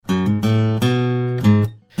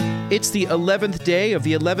It's the 11th day of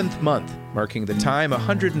the 11th month, marking the time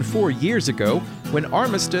 104 years ago when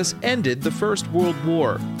armistice ended the First World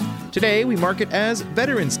War. Today, we mark it as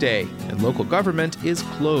Veterans Day, and local government is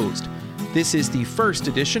closed. This is the first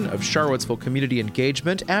edition of Charlottesville Community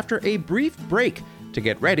Engagement after a brief break to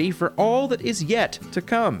get ready for all that is yet to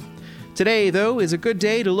come. Today, though, is a good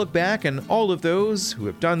day to look back on all of those who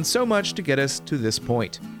have done so much to get us to this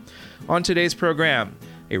point. On today's program,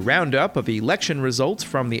 a roundup of election results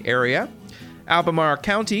from the area, Albemarle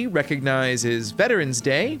County recognizes Veterans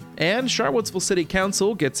Day, and Charlottesville City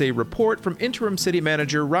Council gets a report from Interim City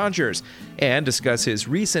Manager Rogers and discusses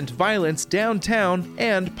recent violence downtown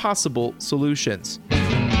and possible solutions.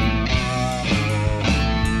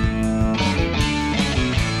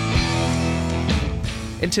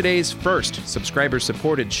 In today's first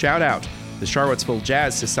subscriber-supported shout-out, the Charlottesville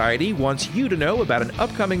Jazz Society wants you to know about an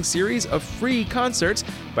upcoming series of free concerts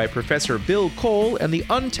by Professor Bill Cole and the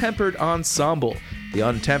Untempered Ensemble. The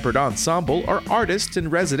Untempered Ensemble are artists in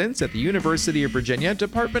residence at the University of Virginia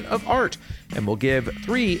Department of Art and will give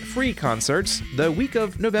 3 free concerts the week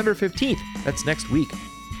of November 15th. That's next week.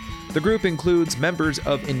 The group includes members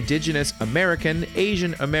of Indigenous American,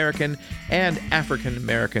 Asian American, and African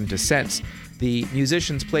American descents. The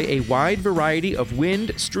musicians play a wide variety of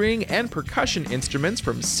wind, string, and percussion instruments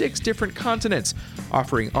from 6 different continents,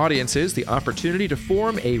 offering audiences the opportunity to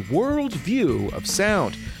form a world view of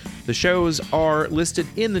sound. The shows are listed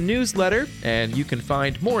in the newsletter, and you can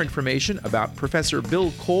find more information about Professor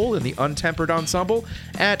Bill Cole and the Untempered Ensemble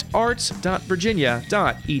at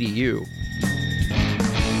arts.virginia.edu.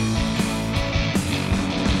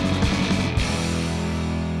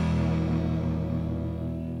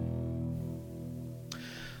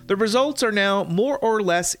 The results are now more or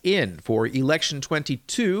less in for Election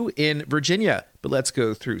 22 in Virginia, but let's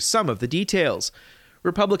go through some of the details.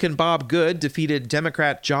 Republican Bob Good defeated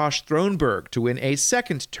Democrat Josh Thronberg to win a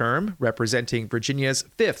second term representing Virginia's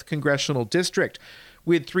 5th congressional district.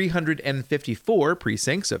 With 354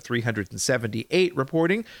 precincts of 378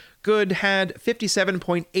 reporting, Good had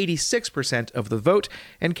 57.86% of the vote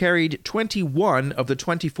and carried 21 of the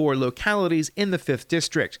 24 localities in the 5th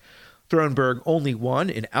district. Thronberg only won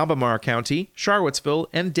in Albemarle County, Charlottesville,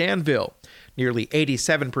 and Danville. Nearly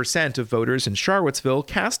 87% of voters in Charlottesville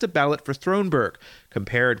cast a ballot for Thronberg,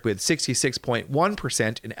 compared with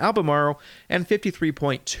 66.1% in Albemarle and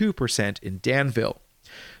 53.2% in Danville.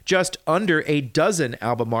 Just under a dozen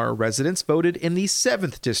Albemarle residents voted in the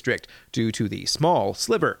 7th district due to the small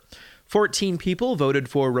sliver. 14 people voted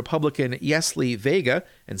for Republican Yesley Vega,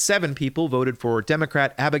 and 7 people voted for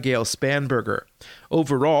Democrat Abigail Spanberger.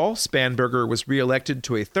 Overall, Spanberger was reelected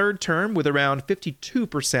to a third term with around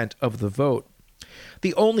 52% of the vote.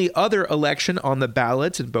 The only other election on the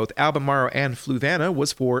ballot in both Albemarle and Fluvanna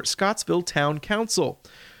was for Scottsville Town Council.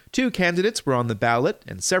 2 candidates were on the ballot,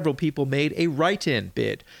 and several people made a write-in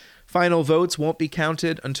bid. Final votes won't be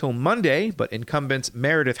counted until Monday, but incumbents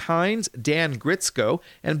Meredith Hines, Dan Gritzko,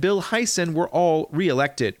 and Bill Heisen were all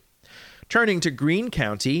re-elected. Turning to Greene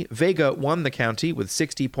County, Vega won the county with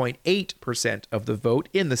 60.8% of the vote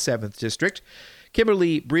in the 7th district.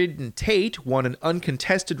 Kimberly Breeden Tate won an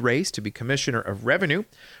uncontested race to be Commissioner of Revenue.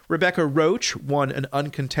 Rebecca Roach won an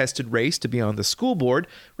uncontested race to be on the school board,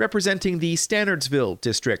 representing the Stanardsville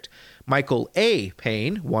district. Michael A.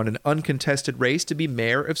 Payne won an uncontested race to be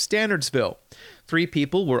Mayor of Stanardsville. 3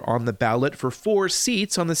 people were on the ballot for 4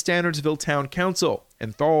 seats on the Stanardsville Town Council,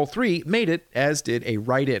 and all 3 made it, as did a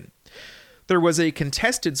write-in. There was a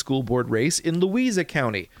contested school board race in Louisa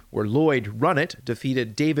County, where Lloyd Runnett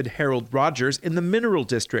defeated David Harold Rogers in the Mineral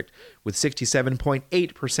District with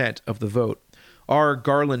 67.8% of the vote. R.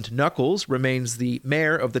 Garland Knuckles remains the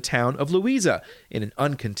mayor of the town of Louisa in an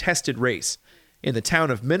uncontested race. In the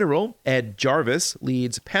town of Mineral, Ed Jarvis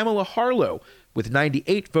leads Pamela Harlow with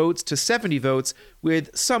 98 votes to 70 votes, with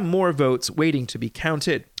some more votes waiting to be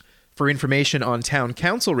counted. For information on town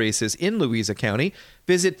council races in Louisa County,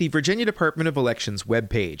 visit the Virginia Department of Elections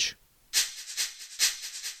webpage.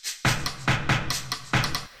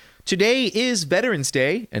 Today is Veterans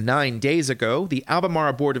Day, and 9 days ago, the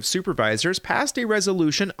Albemarle Board of Supervisors passed a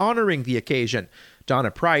resolution honoring the occasion. Donna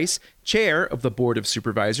Price, chair of the Board of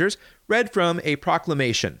Supervisors, read from a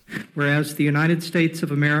proclamation. Whereas the United States of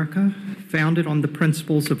America, founded on the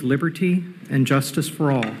principles of liberty and justice for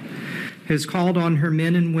all, has called on her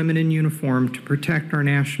men and women in uniform to protect our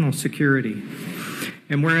national security.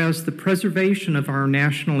 And whereas the preservation of our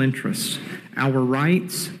national interests, our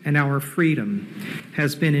rights, and our freedom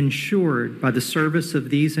has been ensured by the service of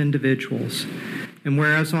these individuals, And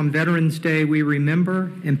whereas on Veterans Day we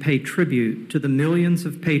remember and pay tribute to the millions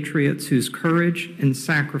of patriots whose courage and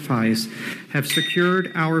sacrifice have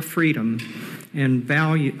secured our freedom and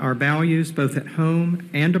our values both at home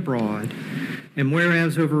and abroad, and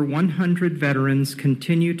whereas over 100 veterans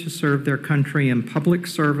continue to serve their country in public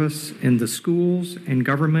service in the schools and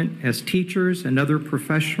government as teachers and other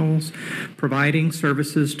professionals providing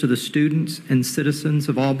services to the students and citizens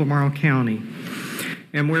of Albemarle County,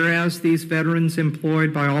 and whereas these veterans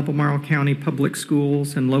employed by Albemarle County Public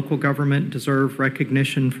Schools and local government deserve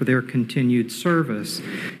recognition for their continued service,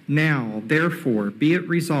 now, therefore, be it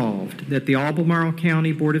resolved that the Albemarle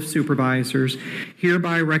County Board of Supervisors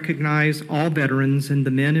hereby recognize all veterans and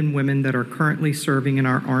the men and women that are currently serving in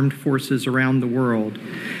our armed forces around the world.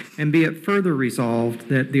 And be it further resolved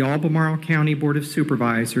that the Albemarle County Board of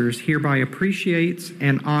Supervisors hereby appreciates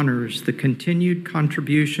and honors the continued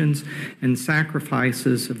contributions and sacrifices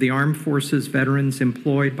of the Armed Forces veterans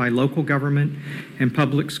employed by local government and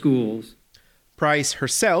public schools. Price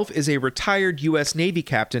herself is a retired U.S. Navy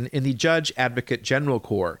captain in the Judge Advocate General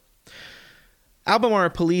Corps. Albemarle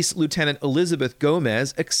Police Lieutenant Elizabeth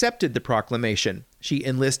Gomez accepted the proclamation. She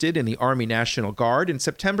enlisted in the Army National Guard in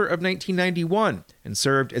September of 1991 and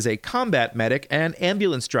served as a combat medic and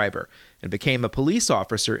ambulance driver and became a police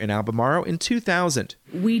officer in Albemarle in 2000.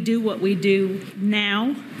 We do what we do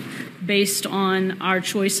now based on our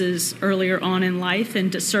choices earlier on in life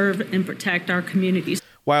and to serve and protect our communities.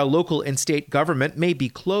 While local and state government may be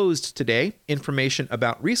closed today, information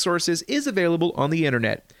about resources is available on the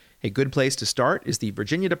internet. A good place to start is the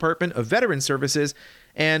Virginia Department of Veteran Services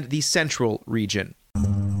and the Central Region.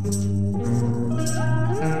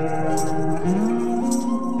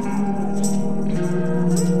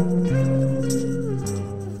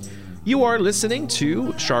 You are listening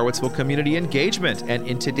to Charlottesville Community Engagement, and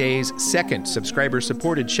in today's second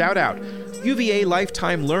subscriber-supported shout-out, UVA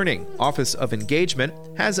Lifetime Learning Office of Engagement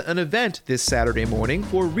has an event this Saturday morning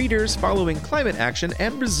for readers following climate action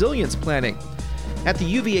and resilience planning. At the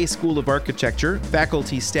UVA School of Architecture,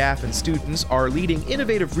 faculty, staff, and students are leading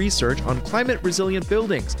innovative research on climate-resilient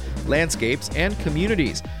buildings, landscapes, and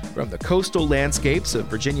communities, from the coastal landscapes of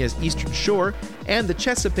Virginia's Eastern Shore and the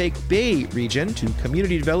Chesapeake Bay region to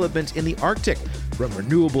community development in the Arctic, from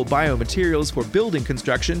renewable biomaterials for building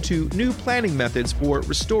construction to new planning methods for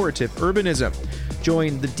restorative urbanism.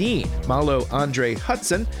 Join the Dean, Malo Andre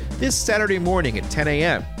Hudson, this Saturday morning at 10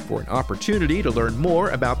 a.m. for an opportunity to learn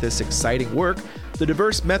more about this exciting work, the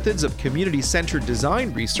diverse methods of community-centered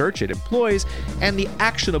design research it employs, and the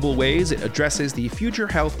actionable ways it addresses the future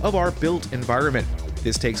health of our built environment.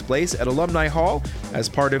 This takes place at Alumni Hall as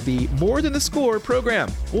part of the More Than the Score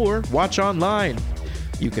program, or watch online.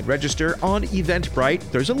 You can register on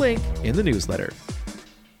Eventbrite. There's a link in the newsletter.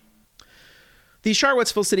 The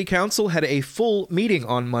Charlottesville City Council had a full meeting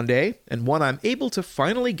on Monday, and one I'm able to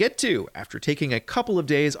finally get to after taking a couple of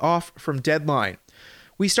days off from deadline.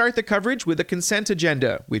 We start the coverage with a consent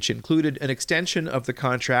agenda, which included an extension of the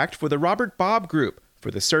contract for the Robert Bobb Group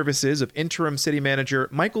for the services of interim city manager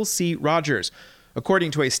Michael C. Rogers.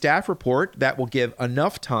 According to a staff report, that will give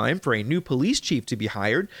enough time for a new police chief to be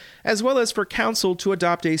hired, as well as for council to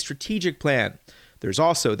adopt a strategic plan. There's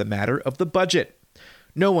also the matter of the budget.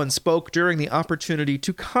 No one spoke during the opportunity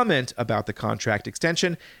to comment about the contract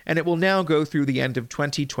extension, and it will now go through the end of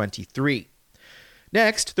 2023.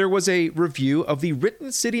 Next, there was a review of the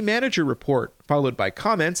written city manager report, followed by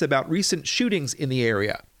comments about recent shootings in the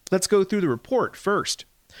area. Let's go through the report first.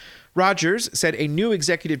 Rogers said a new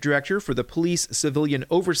executive director for the Police Civilian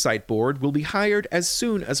Oversight Board will be hired as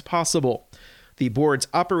soon as possible. The board's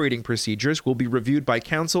operating procedures will be reviewed by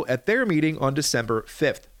council at their meeting on December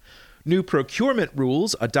 5th. New procurement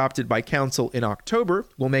rules adopted by council in October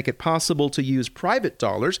will make it possible to use private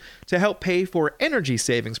dollars to help pay for energy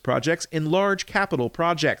savings projects in large capital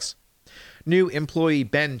projects. New employee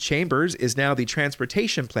Ben Chambers is now the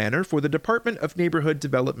transportation planner for the Department of Neighborhood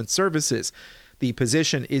Development Services. The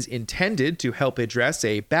position is intended to help address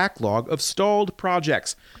a backlog of stalled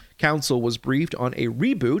projects. Council was briefed on a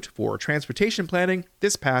reboot for transportation planning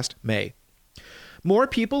this past May. More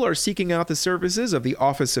people are seeking out the services of the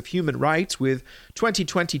Office of Human Rights, with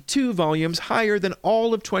 2022 volumes higher than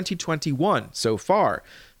all of 2021 so far.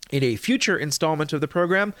 In a future installment of the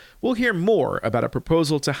program, we'll hear more about a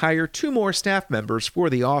proposal to hire 2 more staff members for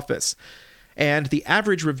the office. And the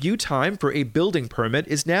average review time for a building permit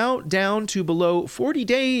is now down to below 40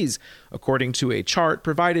 days, according to a chart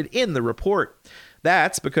provided in the report.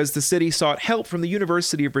 That's because the city sought help from the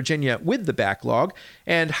University of Virginia with the backlog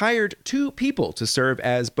and hired 2 people to serve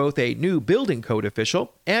as both a new building code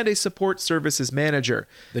official and a support services manager.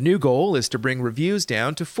 The new goal is to bring reviews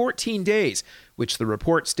down to 14 days, which the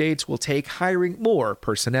report states will take hiring more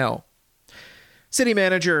personnel.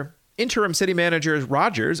 Interim City Manager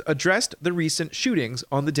Rogers addressed the recent shootings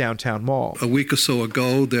on the downtown mall. A week or so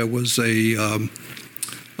ago, there was a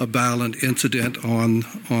violent incident on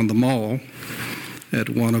the mall at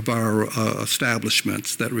one of our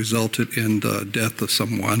establishments that resulted in the death of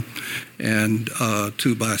someone and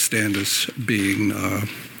 2 bystanders being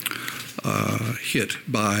hit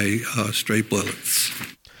by stray bullets.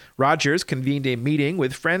 Rogers convened a meeting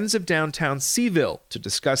with Friends of Downtown Seaville to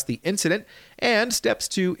discuss the incident and steps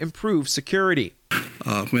to improve security.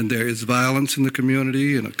 When there is violence in the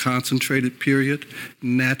community in a concentrated period,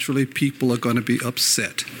 naturally people are going to be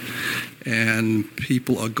upset. And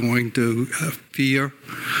people are going to fear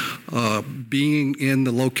being in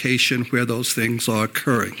the location where those things are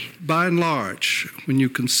occurring. By and large, when you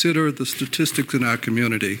consider the statistics in our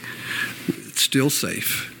community, it's still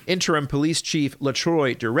safe. Interim Police Chief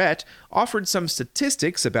LaTroy Durrett offered some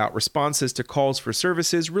statistics about responses to calls for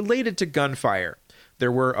services related to gunfire.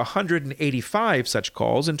 There were 185 such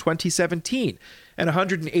calls in 2017 and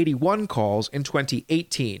 181 calls in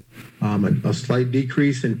 2018. A slight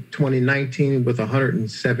decrease in 2019 with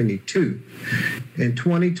 172. In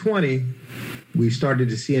 2020, we started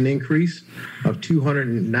to see an increase of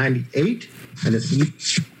 298, and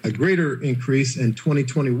it's a greater increase in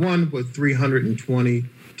 2021 with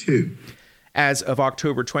 322. As of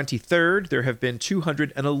October 23rd, there have been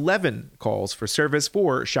 211 calls for service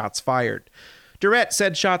for shots fired. Durrett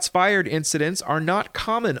said shots fired incidents are not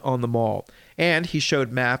common on the mall, and he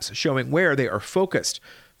showed maps showing where they are focused.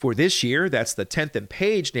 For this year, that's the 10th and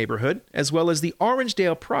Page neighborhood, as well as the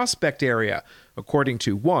Orangedale Prospect area, according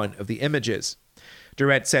to one of the images.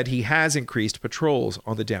 Durrett said he has increased patrols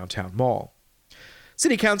on the downtown mall.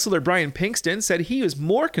 City Councilor Brian Pinkston said he is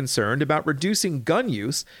more concerned about reducing gun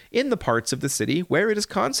use in the parts of the city where it is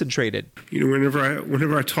concentrated.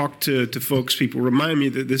 Whenever I talk to folks, people remind me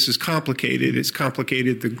that this is complicated. It's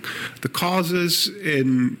complicated. The causes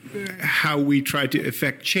and how we try to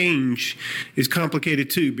effect change is complicated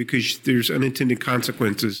too, because there's unintended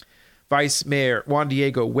consequences. Vice Mayor Juan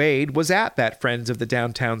Diego Wade was at that Friends of the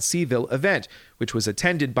Downtown Seaville event, which was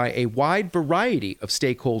attended by a wide variety of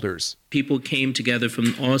stakeholders. People came together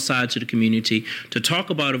from all sides of the community to talk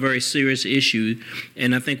about a very serious issue,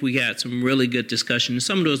 and I think we had some really good discussion.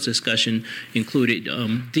 Some of those discussions included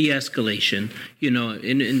de-escalation,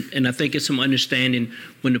 and I think it's some understanding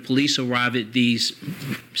when the police arrive at these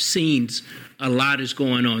scenes. A lot is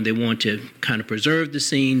going on. They want to kind of preserve the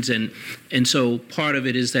scenes, and so part of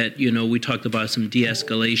it is that, we talked about some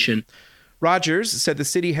de-escalation. Rogers said the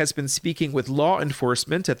city has been speaking with law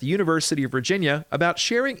enforcement at the University of Virginia about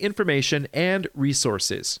sharing information and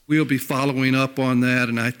resources. We'll be following up on that,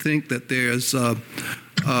 and I think that there's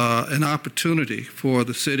an opportunity for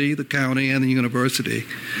the city, the county, and the university,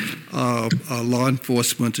 law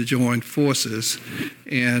enforcement to join forces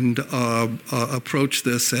and approach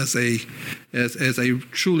this as a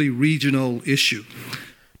truly regional issue.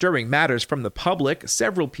 During Matters from the Public,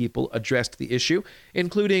 several people addressed the issue,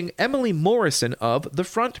 including Emily Morrison of The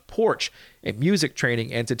Front Porch, a music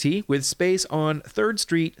training entity with space on 3rd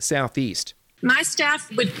Street Southeast. My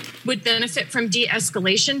staff would benefit from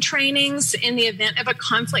de-escalation trainings in the event of a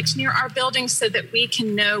conflict near our building so that we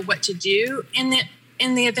can know what to do in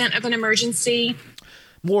the event of an emergency.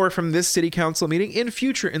 More from this City Council meeting in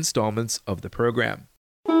future installments of the program.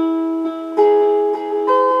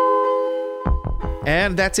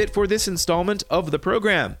 And that's it for this installment of the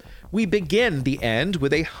program. We begin the end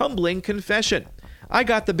with a humbling confession. I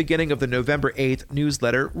got the beginning of the November 8th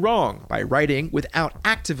newsletter wrong by writing without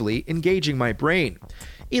actively engaging my brain.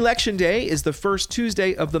 Election Day is the first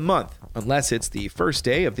Tuesday of the month, unless it's the first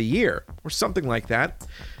day of the year, or something like that.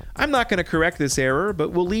 I'm not going to correct this error,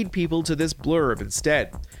 but will lead people to this blurb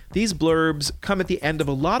instead. These blurbs come at the end of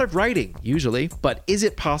a lot of writing, usually, but is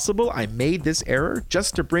it possible I made this error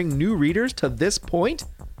just to bring new readers to this point?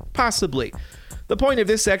 Possibly. The point of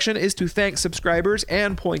this section is to thank subscribers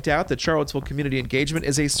and point out that Charlottesville Community Engagement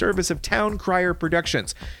is a service of Town Crier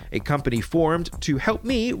Productions, a company formed to help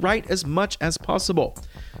me write as much as possible.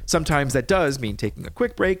 Sometimes that does mean taking a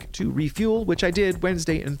quick break to refuel, which I did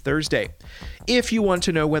Wednesday and Thursday. If you want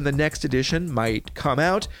to know when the next edition might come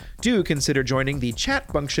out, do consider joining the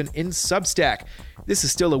chat function in Substack. This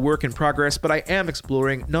is still a work in progress, but I am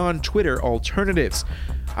exploring non-Twitter alternatives.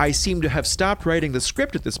 I seem to have stopped writing the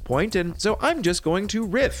script at this point, and so I'm just going to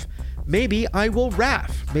riff. maybe I will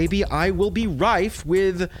raff. Maybe I will be rife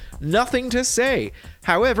with nothing to say.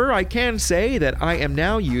 However, I can say that I am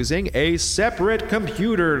now using a separate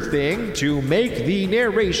computer thing to make the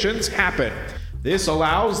narrations happen. This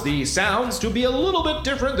allows the sounds to be a little bit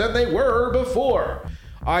different than they were before.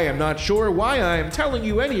 I am not sure why I am telling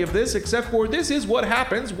you any of this, except for this is what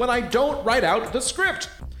happens when I don't write out the script.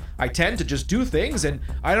 I tend to just do things, and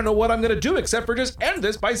I don't know what I'm going to do except for just end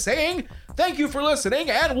this by saying thank you for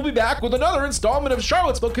listening, and we'll be back with another installment of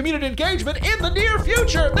Charlottesville Community Engagement in the near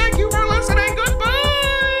future. Thank you for listening. Goodbye!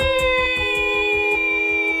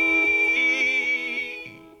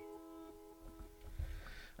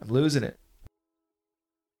 I'm losing it.